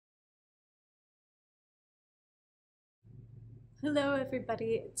Hello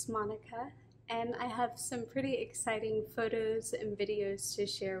everybody, it's Monica, and I have some pretty exciting photos and videos to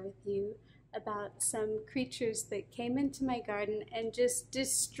share with you about some creatures that came into my garden and just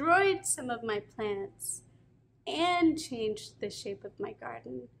destroyed some of my plants and changed the shape of my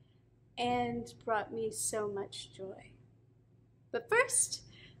garden and brought me so much joy. But first,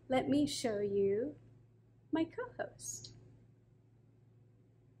 let me show you my co-host.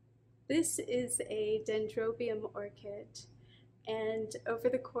 This is a dendrobium orchid. And over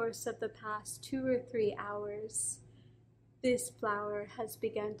the course of the past 2 or 3 hours, this flower has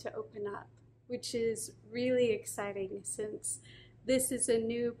begun to open up, which is really exciting since this is a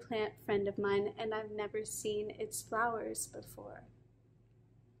new plant friend of mine and I've never seen its flowers before.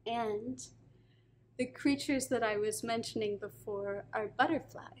 And the creatures that I was mentioning before are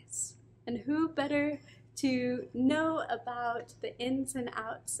butterflies. And who better to know about the ins and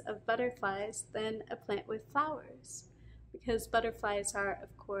outs of butterflies than a plant with flowers? Because butterflies are,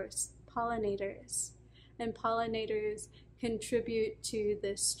 of course, pollinators, and pollinators contribute to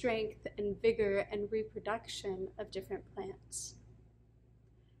the strength and vigor and reproduction of different plants.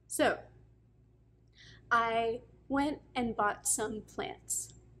 So, I went and bought some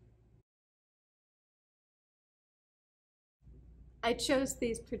plants. I chose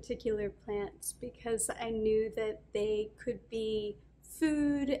these particular plants because I knew that they could be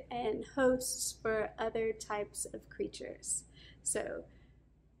food and hosts for other types of creatures. So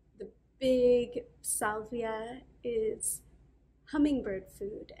the big salvia is hummingbird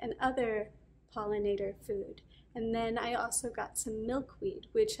food and other pollinator food. And then I also got some milkweed,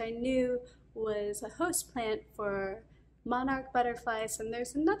 which I knew was a host plant for monarch butterflies, and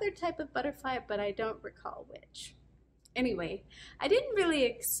there's another type of butterfly, but I don't recall which. Anyway, I didn't really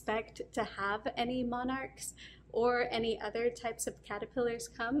expect to have any monarchs or any other types of caterpillars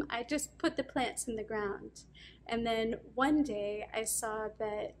come. I just put the plants in the ground. And then one day I saw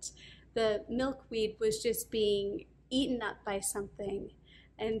that the milkweed was just being eaten up by something.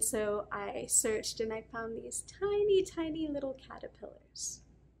 And so I searched and I found these tiny, tiny little caterpillars.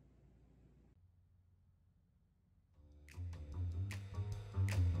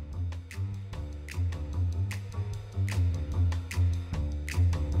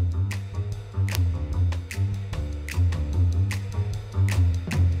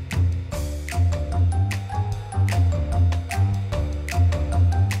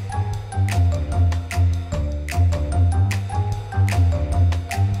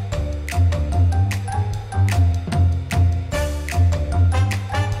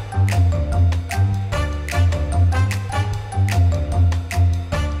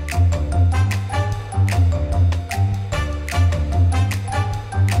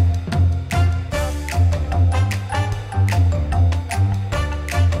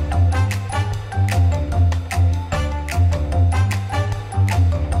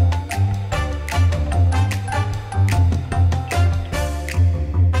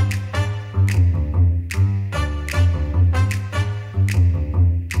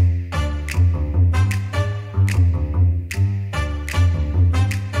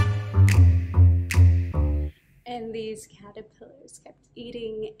 And these caterpillars kept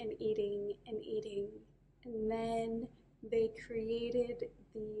eating and eating and eating. And then they created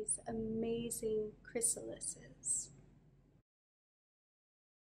these amazing chrysalises.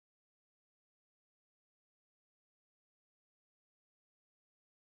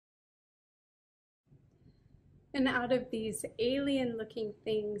 And out of these alien-looking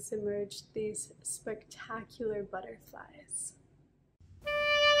things emerged these spectacular butterflies.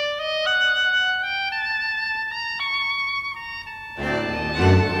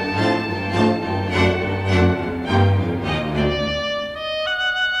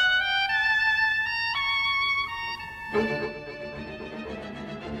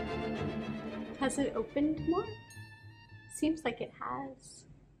 Has it opened more? Seems like it has.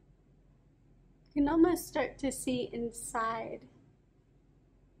 You can almost start to see inside.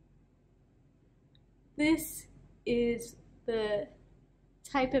 This is the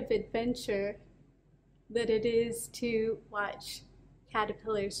type of adventure that it is to watch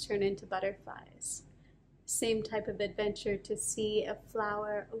caterpillars turn into butterflies. Same type of adventure to see a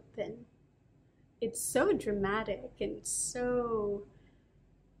flower open. It's so dramatic and so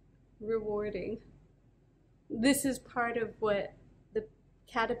rewarding. This is part of what the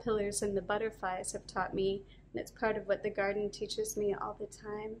caterpillars and the butterflies have taught me, and it's part of what the garden teaches me all the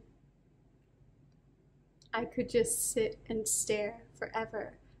time. I could just sit and stare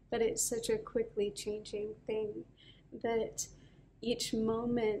forever, but it's such a quickly changing thing that each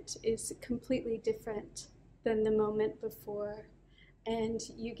moment is completely different than the moment before, and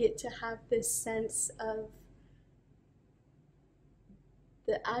you get to have this sense of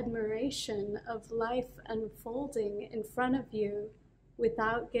the admiration of life unfolding in front of you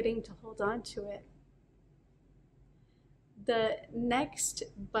without getting to hold on to it. The next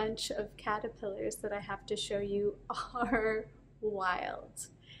bunch of caterpillars that I have to show you are wild.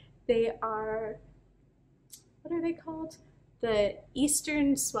 They are, what are they called? The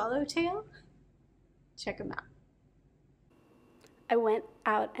eastern swallowtail? Check them out. I went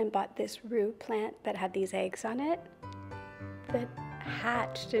out and bought this rue plant that had these eggs on it that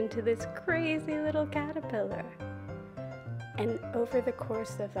hatched into this crazy little caterpillar. And over the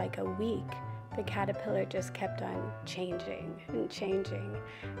course of like a week, the caterpillar just kept on changing and changing.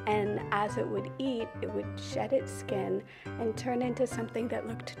 And as it would eat, it would shed its skin and turn into something that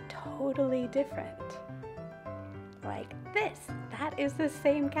looked totally different. Like this. That is the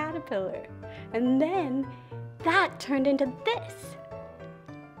same caterpillar. And then that turned into this.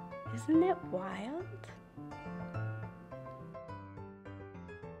 Isn't it wild?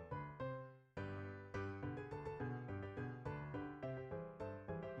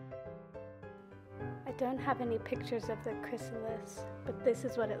 I don't have any pictures of the chrysalis, but this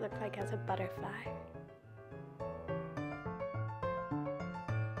is what it looked like as a butterfly.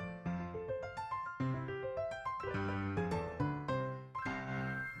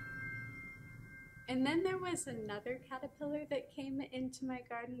 And then there was another caterpillar that came into my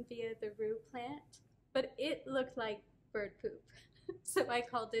garden via the rue plant, but it looked like bird poop. So I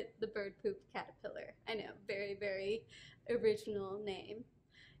called it the bird poop caterpillar. I know, very, very original name.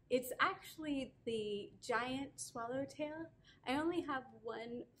 It's actually the giant swallowtail. I only have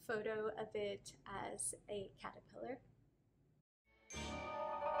one photo of it as a caterpillar.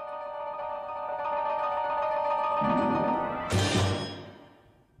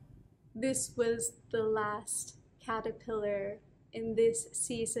 This was the last caterpillar in this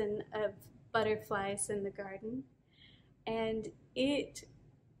season of butterflies in the garden, and it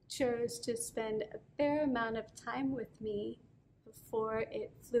chose to spend a fair amount of time with me before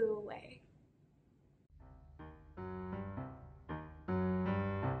it flew away.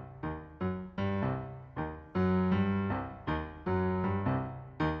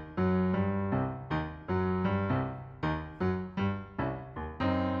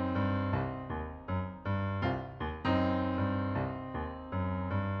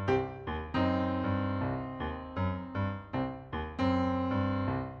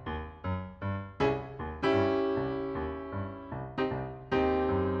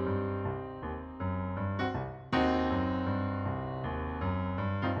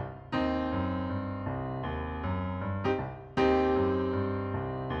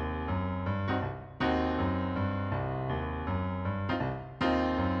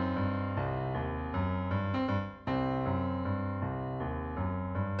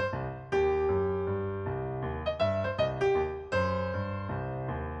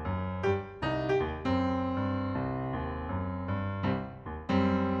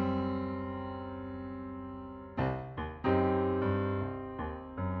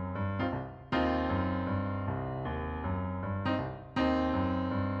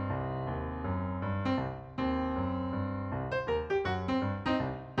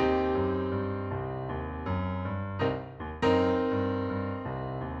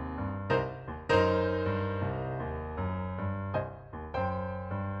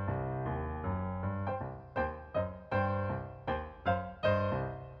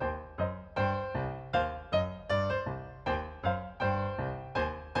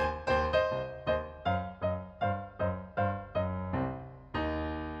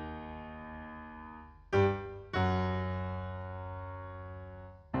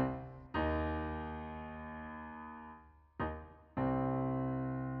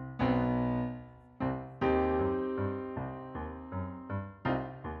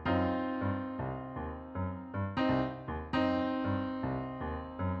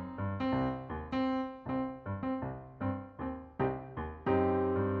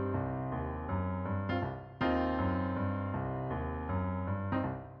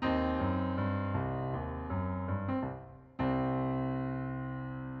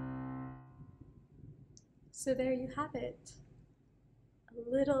 So there you have it, a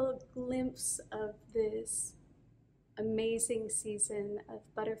little glimpse of this amazing season of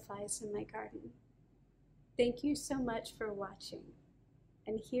butterflies in my garden. Thank you so much for watching.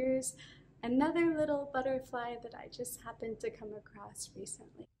 And here's another little butterfly that I just happened to come across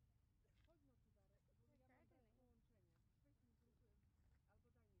recently.